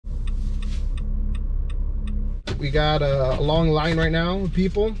We got a long line right now of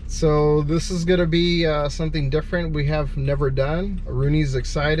people. So this is gonna be something different we have never done. Rooney's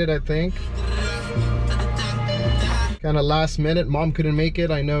excited, I think. Kind of last minute. Mom couldn't make it.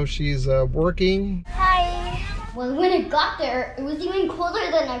 I know she's working. Hi. Well, when I got there, it was even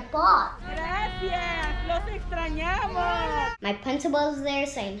colder than I thought. Gracias, los extrañamos. My principal was there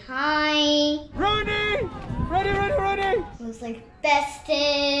saying hi. Rooney! Ready! It was like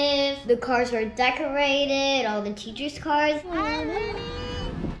festive. The cars were decorated, all the teachers' cars. Hi, Rooney!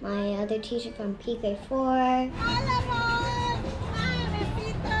 My other teacher from PK4.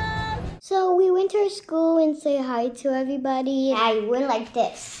 So we went to our school and say hi to everybody. I went like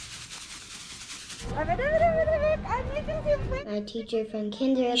this. My teacher from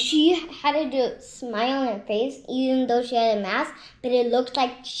kinder, she had to do a smile on her face even though she had a mask, but it looked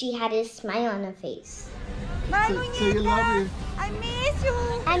like she had a smile on her face. Bye, So you love you. I miss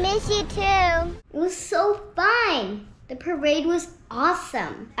you. I miss you too. It was so fun. The parade was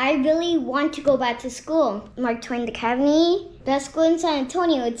awesome. I really want to go back to school. Mark Twain Academy, best school in San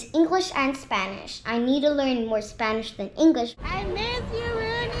Antonio. It's English and Spanish. I need to learn more Spanish than English. I miss you,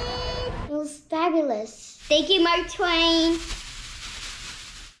 Rooney. It was fabulous. Thank you, Mark Twain.